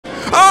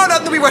Oh,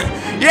 not that we were.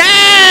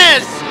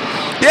 Yes!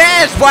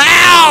 Yes!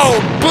 Wow!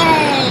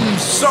 Boom!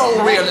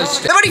 So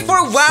realistic. I'm ready for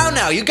a wow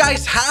now. You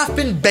guys have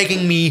been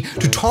begging me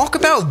to talk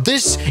about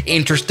this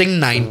interesting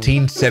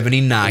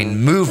 1979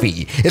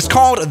 movie. It's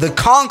called The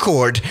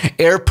Concorde,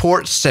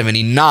 Airport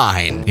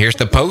 79. Here's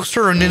the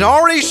poster, and it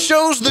already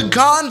shows the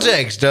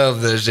context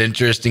of this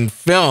interesting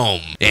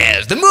film.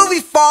 Yes, the movie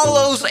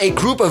follows a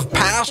group of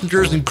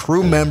passengers and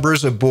crew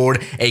members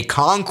aboard a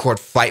Concorde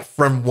flight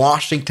from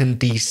Washington,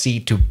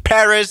 D.C. to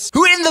Paris,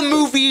 who in the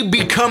movie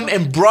become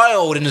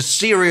embroiled in a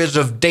series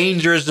of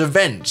dangerous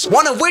events,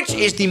 one of which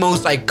is the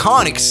most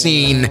iconic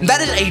scene.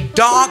 That is a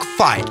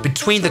dogfight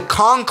between the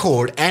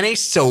Concorde and a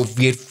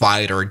Soviet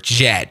fighter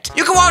jet.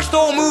 You can watch the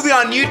whole movie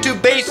on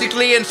YouTube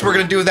basically, and so we're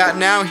gonna do that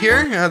now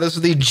here. This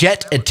is the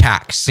jet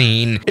attack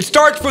scene. It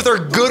starts with our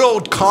good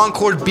old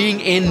Concorde being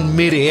in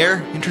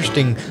midair.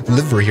 Interesting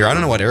livery here. I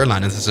don't know what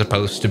airline this is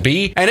supposed to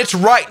be. And it's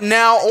right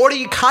now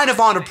already kind of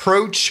on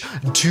approach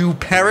to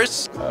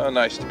Paris.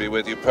 Nice to be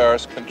with you,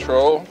 Paris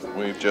Control.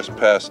 We've just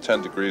passed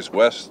 10 degrees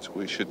west.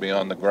 We should be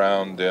on the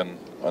ground in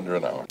under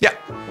an hour. Yeah,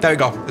 there we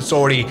go. It's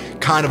already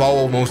kind of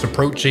almost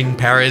approaching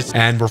Paris,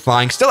 and we're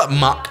flying still at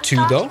Mach 2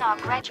 though. Our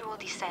gradual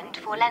descent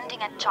for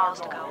landing at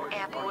Charles de Gaulle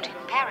Airport in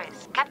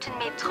Paris. Captain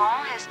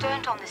Maitron has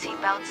turned on the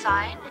seatbelt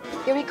sign.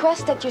 We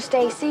request that you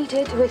stay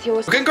seated with your...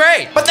 Looking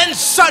great! But then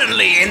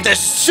suddenly, in this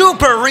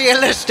super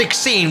realistic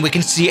scene, we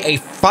can see a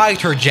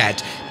fighter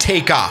jet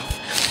take off.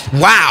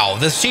 Wow,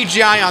 the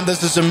CGI on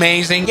this is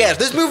amazing. Yes,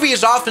 this movie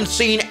is often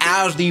seen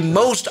as the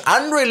most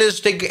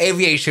unrealistic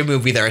aviation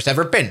movie there has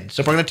ever been.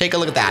 So we're gonna take a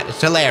look at that. It's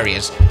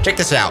hilarious. Check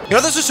this out. You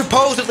know, this is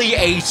supposedly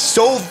a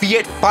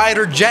Soviet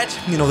fighter jet,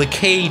 you know, the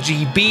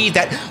KGB,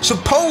 that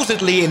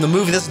supposedly in the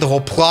movie, this is the whole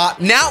plot,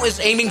 now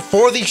is aiming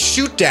for the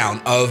shoot down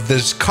of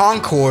this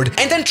Concorde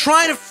and then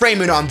trying to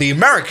frame it on the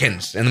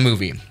Americans in the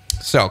movie.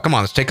 So come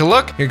on, let's take a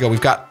look. Here you go. We've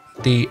got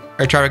the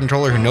air traffic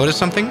controller who noticed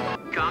something.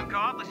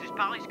 Concorde, this is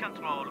Paris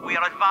Control. We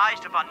are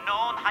advised of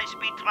unknown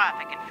high-speed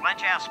traffic in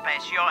French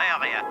airspace, your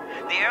area.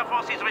 The Air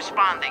Force is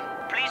responding.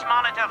 Please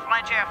monitor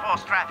French Air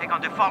Force traffic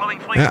on the following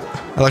frequency.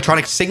 Yeah,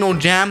 electronic signal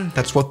jam.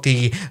 That's what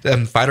the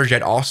fighter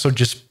jet also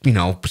just, you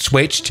know,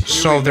 switched.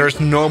 So there's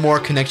no more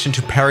connection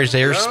to Paris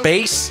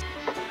airspace.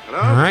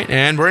 All right,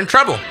 and we're in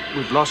trouble.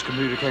 We've lost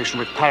communication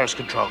with Paris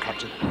Control,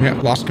 Captain. Yeah,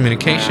 lost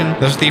communication.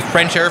 This is the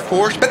French Air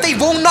Force, but they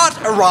will not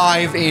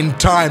arrive in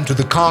time to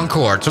the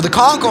Concorde. So the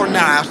Concorde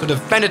now has to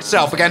defend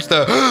itself against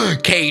the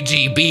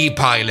KGB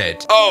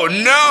pilot. Oh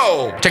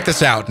no! Check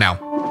this out now.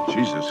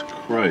 Jesus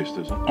Christ,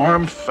 there's an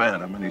armed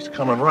phantom and he's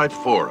coming right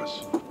for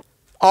us.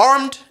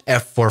 Armed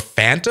F for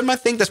Phantom, I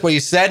think that's what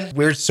he said.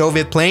 Weird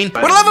Soviet plane.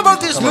 What I love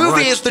about this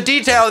movie is the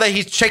detail that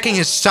he's checking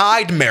his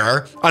side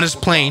mirror on his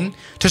plane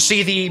to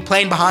see the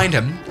plane behind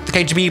him, the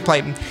KGB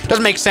plane.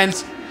 Doesn't make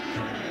sense.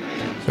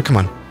 So come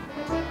on.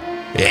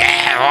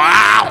 Yeah,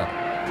 wow.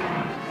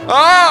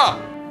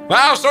 Oh,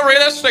 wow, so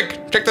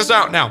realistic. Check this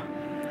out now.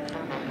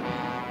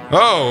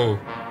 Oh.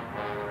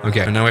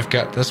 Okay, now we've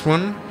got this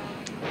one.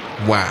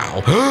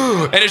 Wow.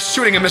 And it's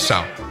shooting a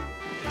missile.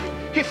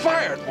 He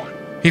fired one.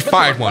 He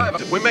fired one.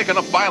 We make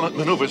enough violent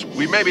maneuvers,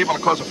 we may be able to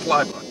cause a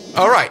flyby.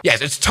 All right,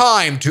 yes, it's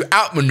time to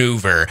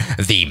outmaneuver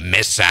the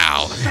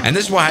missile. And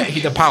this is what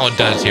the pilot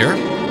does here.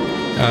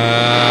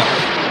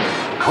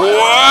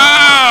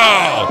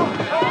 Wow!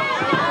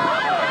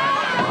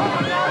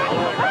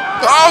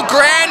 Oh,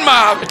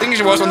 Grandma! I think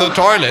she was on the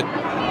toilet.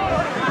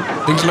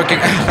 Things looking...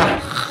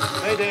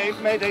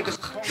 Mayday,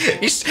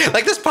 He's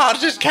like, this pilot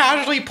is just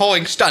casually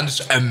pulling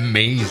stunts.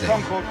 Amazing.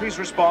 Concorde, please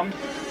respond.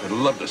 I'd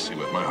love to see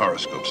what my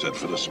horoscope said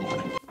for this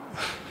morning.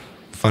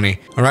 Funny.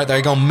 All right, there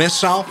you go.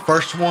 Missile.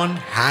 First one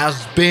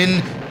has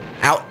been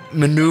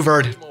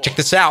outmaneuvered. Check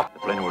this out.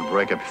 The plane will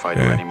break up if I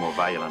do any more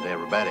violent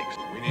aerobatics.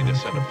 We need to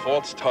send a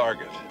false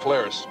target.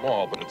 Flare is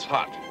small, but it's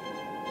hot.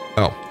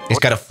 Oh, he's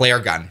got a flare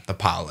gun, the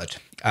pilot.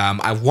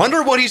 I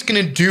wonder what he's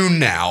gonna do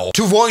now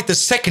to avoid the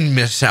second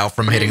missile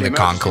from hitting the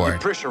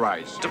Concorde.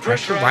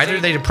 Depressurize. Why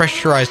did they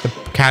depressurize the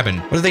cabin?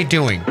 What are they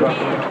doing?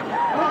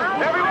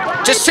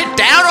 Just sit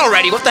down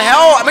already. What the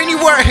hell? I mean, you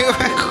were...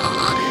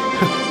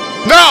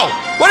 No!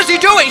 What is he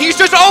doing? He's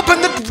just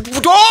opened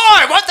the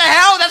door! What the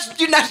hell? That's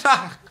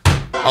not...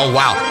 Oh,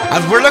 wow.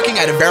 We're looking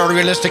at a very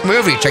realistic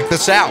movie. Check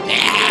this out.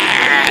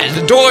 Yeah,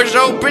 the door's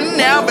open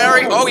now.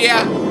 Very... Oh,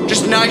 yeah.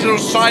 Just nice little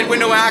side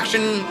window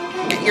action.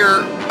 Get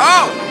your...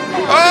 Oh!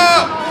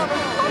 Oh!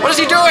 What is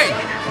he doing?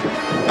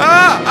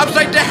 Ah!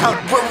 Upside down.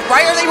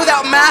 Why are they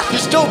without masks and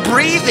still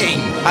breathing?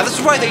 This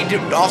is why they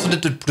also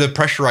did the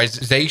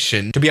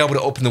pressurization to be able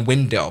to open the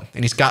window.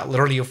 And he's got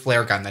literally a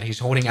flare gun that he's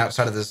holding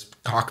outside of this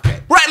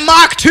cockpit. We're at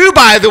Mach 2,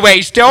 by the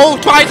way, still.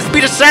 Twice the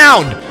speed of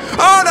sound.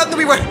 Oh, not that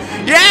we were...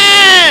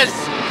 Yes!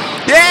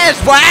 Yes!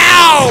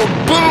 Wow!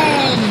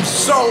 Boom!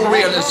 So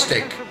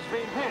realistic.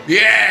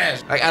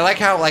 Yes! I like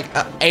how, like,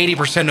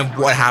 80% of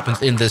what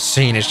happens in this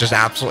scene is just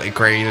absolutely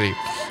crazy.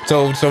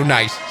 So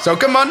nice. So,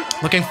 come on.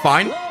 Looking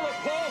fine.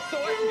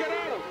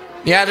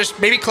 Yeah, just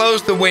maybe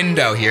close the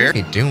window here. What are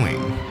you doing?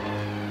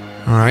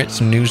 All right,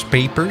 some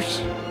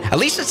newspapers. At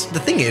least the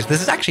thing is,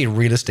 this is actually a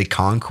realistic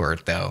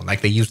Concorde though.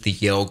 Like they used the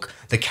yoke,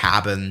 the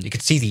cabin. You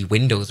could see the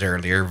windows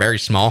earlier, very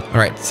small. All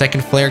right,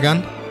 second flare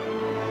gun.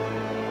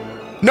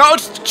 No,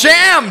 it's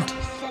jammed!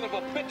 Son of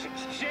a bitch,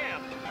 it's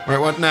jammed. All right,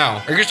 what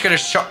now? Are you just gonna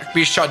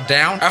be shut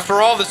down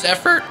after all this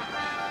effort?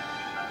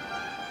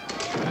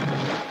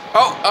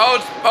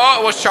 Oh,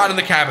 it was shot in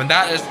the cabin.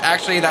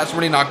 That's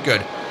really not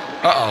good.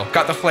 Uh-oh,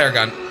 got the flare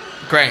gun.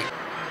 Great.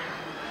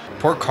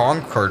 Poor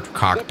Concorde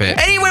cockpit.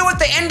 Anyway, what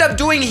they end up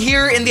doing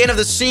here in the end of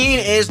the scene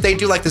is they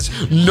do like this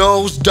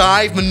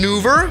nosedive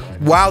maneuver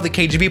while the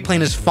KGB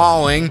plane is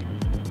falling.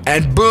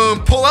 And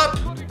boom, pull up.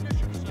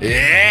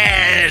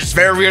 Yes,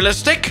 very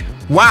realistic.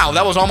 Wow,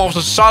 that was almost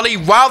a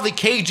solid while the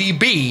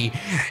KGB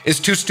is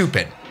too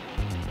stupid.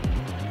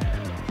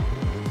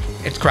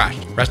 It's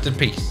crashed. Rest in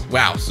peace.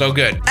 Wow, so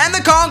good. And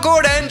the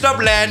Concorde ends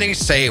up landing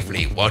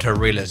safely. What a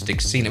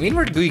realistic scene. I mean,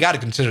 we gotta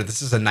consider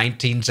this is a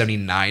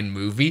 1979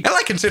 movie. And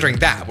like considering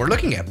that, we're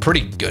looking at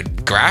pretty good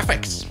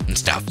graphics and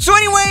stuff. So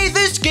anyway,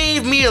 this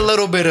gave me a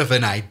little bit of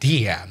an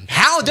idea.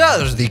 How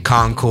does the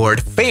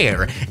Concorde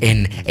fare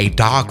in a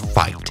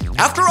dogfight?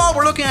 After all,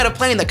 we're looking at a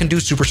plane that can do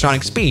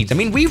supersonic speeds. I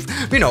mean, we've,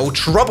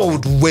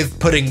 troubled with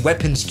putting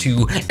weapons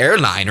to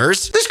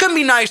airliners. This can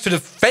be nice to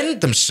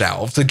defend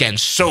themselves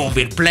against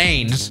Soviet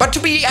planes. But to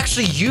be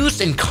actually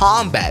used in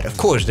combat, of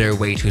course, they're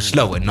way too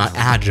slow and not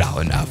agile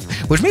enough,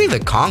 which maybe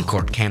the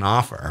Concorde can't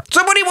offer.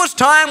 So it was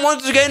time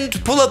once again to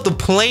pull up the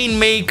plane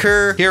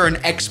maker. Here an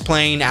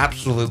X-plane,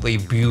 absolutely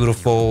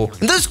beautiful.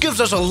 And this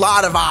gives us a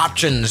lot of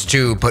options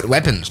to put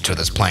weapons to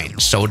this plane.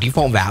 So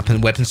default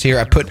weapons here,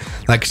 I put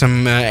like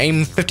some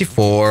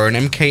AIM-54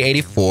 and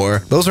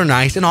MK-84. Those are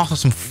nice, and also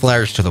some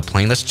flares to the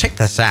plane. Let's check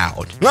this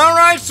out. All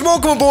right, so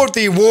welcome aboard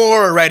the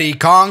war-ready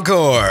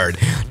Concorde.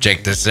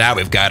 Check this out.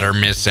 We've got our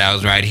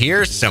missiles right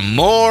here, some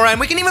more, and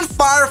we can even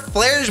fire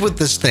flares with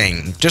this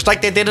thing, just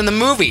like they did in the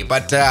movie,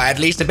 but at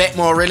least a bit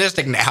more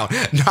realistic now,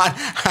 not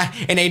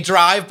in a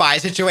drive-by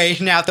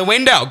situation out the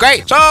window.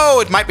 Great.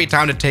 So it might be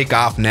time to take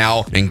off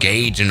now.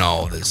 Engage in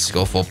all this.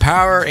 Go full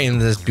power in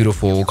this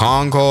beautiful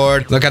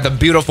Concorde. Look at the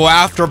beautiful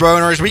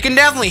afterburners. We can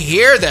definitely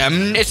hear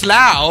them. It's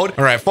loud.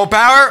 All right, full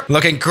power.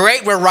 Looking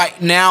great. We're right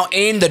now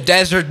in the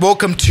desert.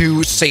 Welcome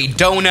to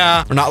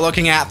Sedona. We're not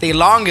looking at the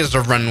longest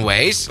of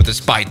runways, but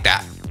despite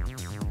that.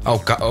 Oh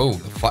god,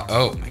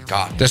 oh my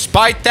god.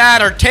 Despite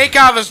that, our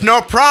takeoff is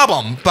no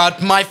problem,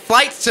 but my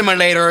flight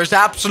simulator is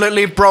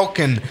absolutely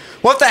broken.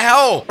 What the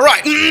hell? All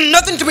right,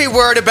 nothing to be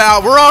worried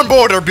about. We're on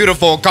board our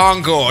beautiful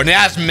Concorde. It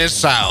has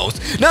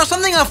missiles. Now,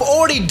 something I've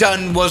already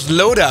done was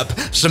load up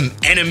some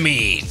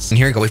enemies. And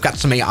here we go. We've got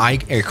some AI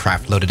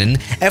aircraft loaded in.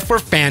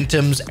 F4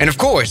 Phantoms. And of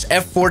course,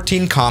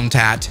 F-14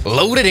 Comtat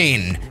loaded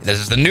in. This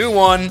is the new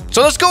one.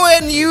 So let's go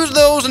ahead and use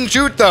those and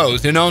shoot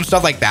those, and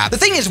stuff like that. The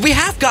thing is, we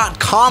have got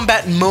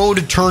combat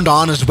mode turned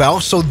on as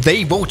well, so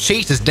they will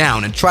chase us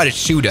down and try to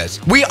shoot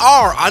us. We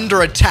are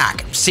under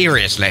attack.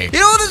 Seriously.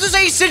 This is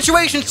a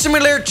situation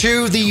similar to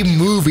the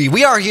movie.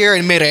 We are here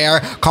in midair.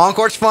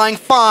 Concorde's flying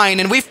fine,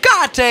 and we've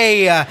got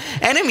a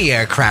enemy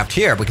aircraft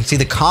here. We can see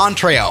the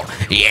contrail.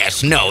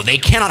 Yes, no, they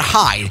cannot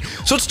hide.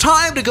 So it's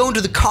time to go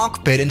into the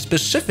cockpit, and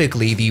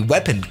specifically the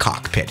weapon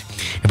cockpit.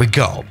 Here we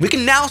go. We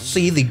can now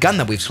see the gun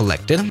that we've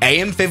selected,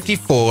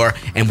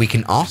 AIM-54, and we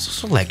can also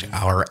select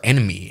our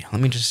enemy.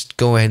 Let me just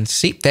go ahead and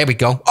see. There we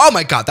go. Oh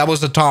my god, that was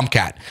the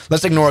Tomcat.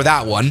 Let's ignore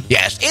that one.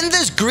 Yes, in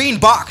this green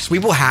box, we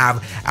will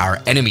have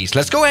our enemies.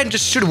 Let's go ahead and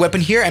just shoot a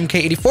weapon here,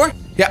 MK-84.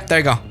 Yep, there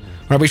you go. All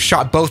right, we've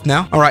shot both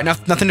now. All right,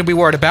 nothing to be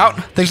worried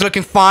about. Things are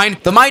looking fine.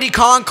 The mighty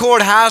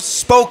Concorde has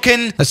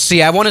spoken. Let's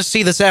see, I want to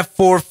see this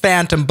F4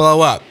 Phantom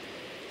blow up.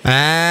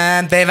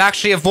 And they've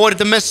actually avoided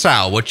the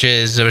missile, which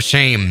is a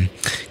shame.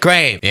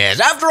 Great.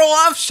 Yes, after all,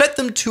 I've set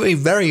them to a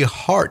very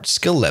hard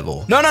skill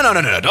level. No.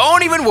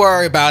 Don't even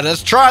worry about it.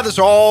 Let's try this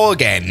all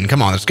again.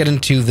 Come on, let's get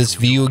into this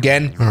view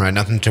again. All right,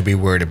 nothing to be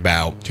worried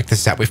about. Check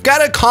this out. We've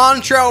got a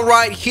contrail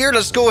right here.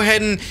 Let's go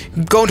ahead and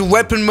go into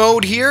weapon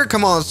mode here.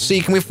 Come on, let's see.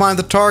 Can we find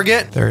the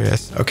target? There he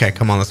is. Okay,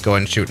 come on, let's go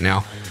ahead and shoot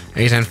now.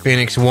 A10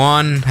 Phoenix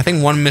 1. I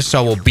think one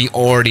missile will be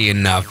already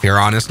enough here,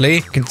 honestly.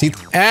 You can see,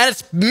 and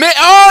it's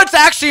it's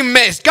actually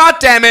missed. God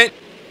damn it.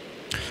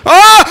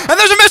 Oh, and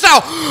there's a missile.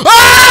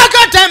 Oh,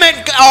 god damn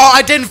it. Oh,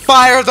 I didn't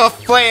fire the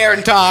flare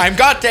in time.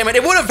 God damn it.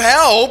 It would have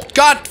helped.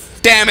 God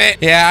damn it.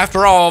 Yeah,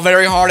 after all,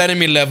 very hard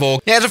enemy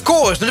level. Yes, of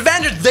course, the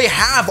advantage they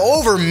have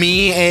over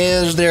me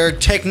is their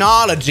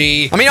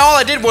technology. I mean, all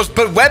I did was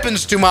put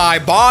weapons to my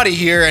body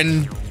here,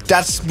 and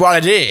that's what I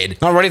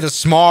did. Not really the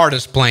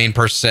smartest plane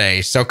per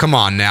se, so come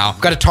on now.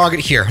 Got a target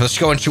here. Let's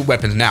go and shoot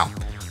weapons now.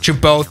 Shoot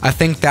both. I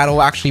think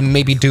that'll actually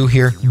maybe do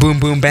here.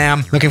 Boom, boom,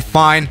 bam. Looking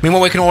fine.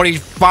 Meanwhile, we can already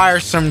fire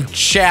some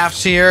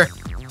shafts here.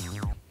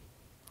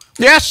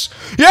 Yes!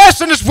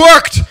 Yes, and it's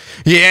worked!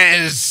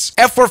 Yes!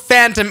 F4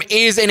 Phantom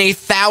is in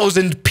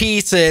 1,000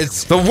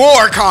 pieces. The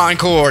War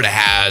Concorde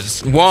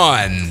has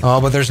won. Oh,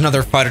 but there's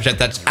another fighter jet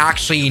that's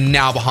actually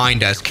now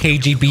behind us,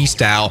 KGB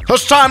style. So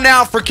it's time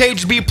now for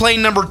KGB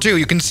plane number 2.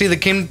 You can see the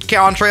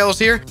contrails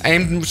here.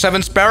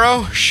 AIM-7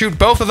 Sparrow. Shoot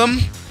both of them.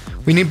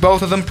 We need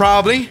both of them,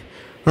 probably.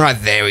 All right,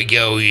 there we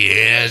go.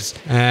 Yes.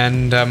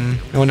 And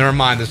oh, never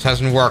mind. This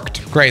hasn't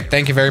worked. Great.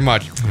 Thank you very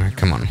much. All right,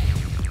 come on.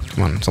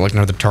 Come on. Select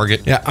another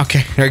target. Yeah.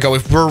 Okay. There you go.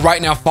 If we're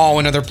right now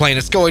following another plane,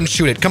 let's go ahead and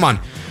shoot it. Come on.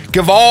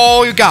 Give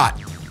all you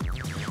got.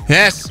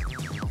 Yes.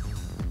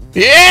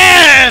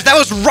 Yes! That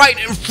was right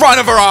in front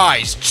of our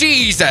eyes.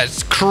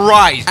 Jesus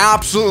Christ.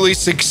 Absolutely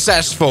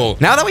successful.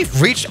 Now that we've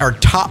reached our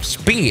top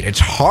speed, it's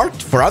hard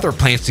for other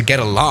planes to get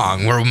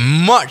along. We're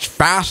much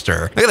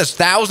faster. Look at this,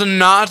 1,000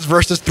 knots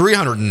versus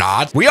 300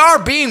 knots. We are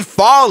being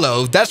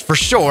followed, that's for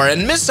sure.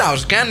 And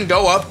missiles can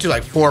go up to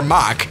like 4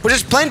 Mach, which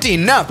is plenty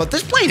enough. But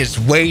this plane is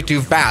way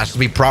too fast to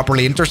be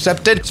properly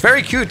intercepted. It's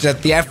very cute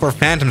that the F-4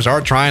 Phantoms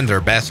are trying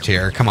their best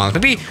here. Come on,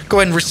 maybe go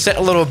ahead and reset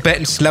a little bit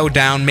and slow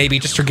down, maybe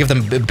just to give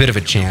them a bit of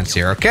a chance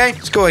here, okay?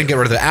 Let's go ahead and get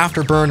rid of the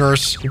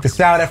afterburners. Check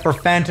this out,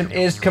 F-4 Phantom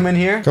is coming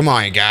here. Come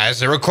on, you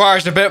guys. It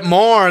requires a bit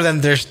more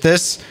than there's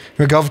this. Here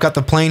we go. We've got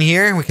the plane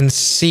here. We can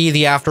see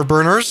the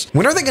afterburners.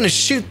 When are they going to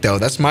shoot, though?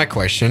 That's my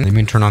question. Let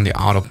me turn on the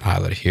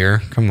autopilot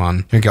here. Come on.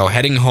 Here we go.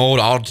 Heading hold,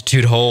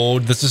 altitude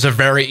hold. This is a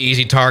very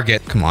easy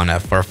target. Come on,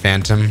 F-4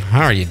 Phantom.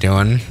 How are you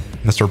doing,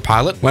 Mr.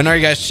 Pilot? When are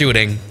you guys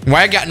shooting?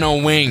 Why I got no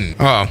wing?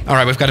 Oh, all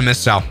right, we've got a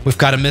missile. We've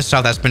got a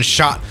missile that's been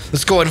shot.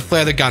 Let's go ahead and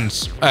flare the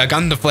guns.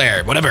 Gun to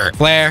flare, whatever.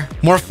 Flare,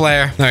 more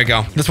flare. There we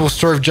go. This will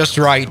serve just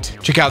right.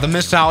 Check out, the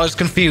missile is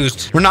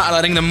confused. We're not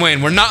letting them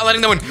win. We're not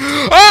letting them win.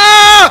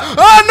 Ah!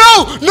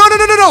 Ah, no! No, no,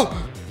 no, no, no!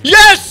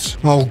 Yes!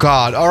 Oh,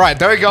 God. All right,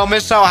 there we go.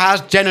 Missile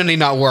has genuinely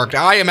not worked.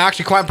 I am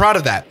actually quite proud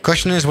of that.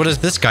 Question is, what is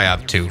this guy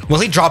up to? Will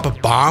he drop a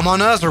bomb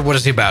on us, or what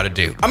is he about to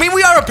do? I mean,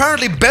 we are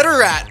apparently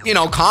better at, you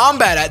know,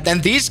 combat than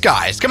these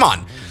guys. Come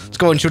on. Let's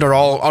go and shoot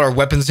all our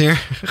weapons here.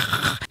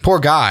 Poor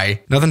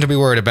guy. Nothing to be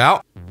worried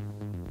about.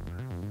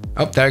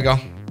 Oh, there you go.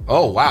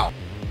 Oh, wow.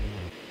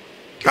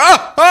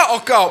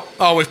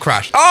 Oh, we've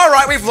crashed. All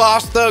right, we've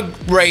lost the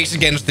race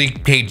against the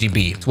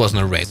KGB. It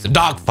wasn't a race, a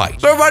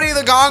dogfight. So everybody,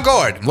 the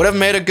Concorde would have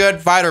made a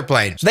good fighter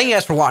plane. So thank you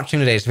guys for watching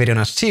today's video, and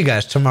I'll see you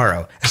guys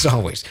tomorrow. As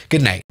always,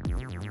 good night.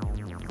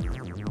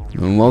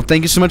 Well,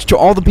 thank you so much to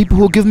all the people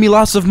who give me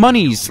lots of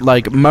monies,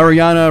 like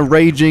Mariana,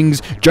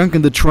 Ragings, Junk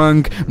in the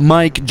Trunk,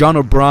 Mike, John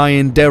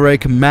O'Brien,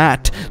 Derek,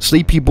 Matt,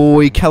 Sleepy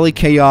Boy, Kelly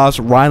Chaos,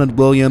 Ryland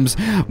Williams,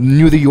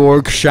 New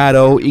York,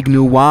 Shadow,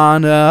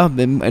 Ignuana,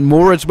 and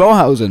Moritz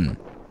Bohausen.